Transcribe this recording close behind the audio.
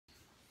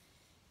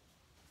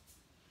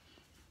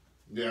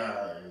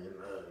Yeah,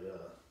 yeah.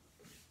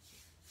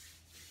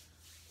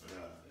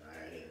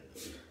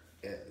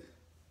 Yeah.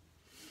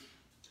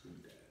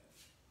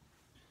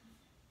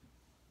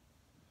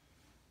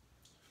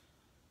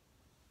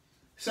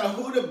 So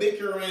who the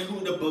bicker and who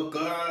the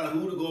bugard,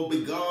 who the go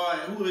bigard,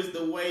 who is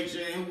the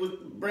wager and who is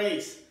the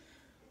brace?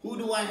 Who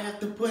do I have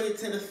to put it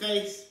to the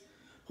face?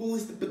 Who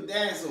is the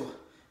bedazzle?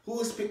 Who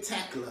is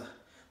spectacular?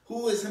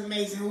 Who is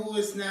amazing? Who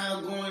is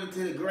now going to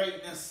the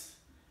greatness?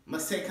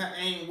 Must take her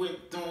aim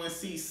with throwing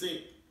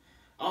seasick.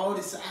 All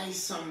this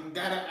ice,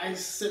 got an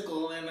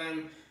icicle and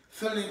I'm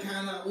feeling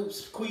kinda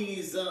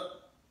squeezed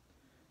up,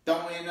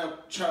 throwing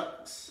up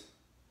trucks.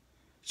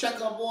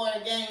 Check up boy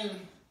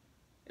again.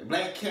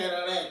 Black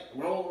Cadillac,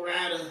 Road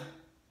Rider.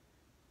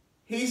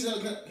 He's a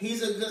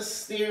good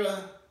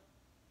steerer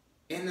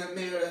in the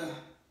mirror.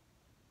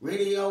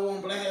 Radio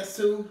on blast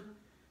too.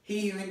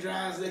 He even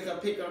drives like a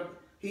pickup.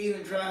 He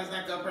even drives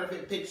like a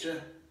perfect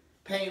picture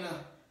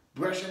painter,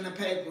 brushing the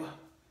paper.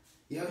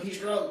 Yo, he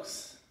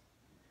strokes.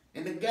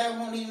 And the girl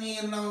won't leave me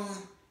alone,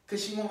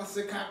 cause she wants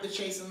to cop the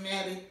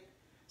Chase-O-Matic.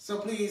 So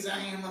please, I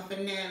am a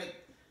fanatic,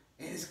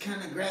 and it's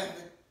kinda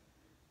graphic.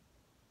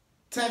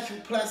 Touch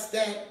plus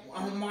that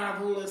on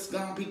Marvel is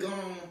gonna be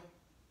gone.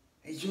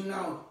 As you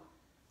know,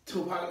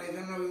 Tupac living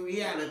in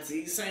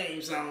reality,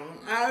 same song.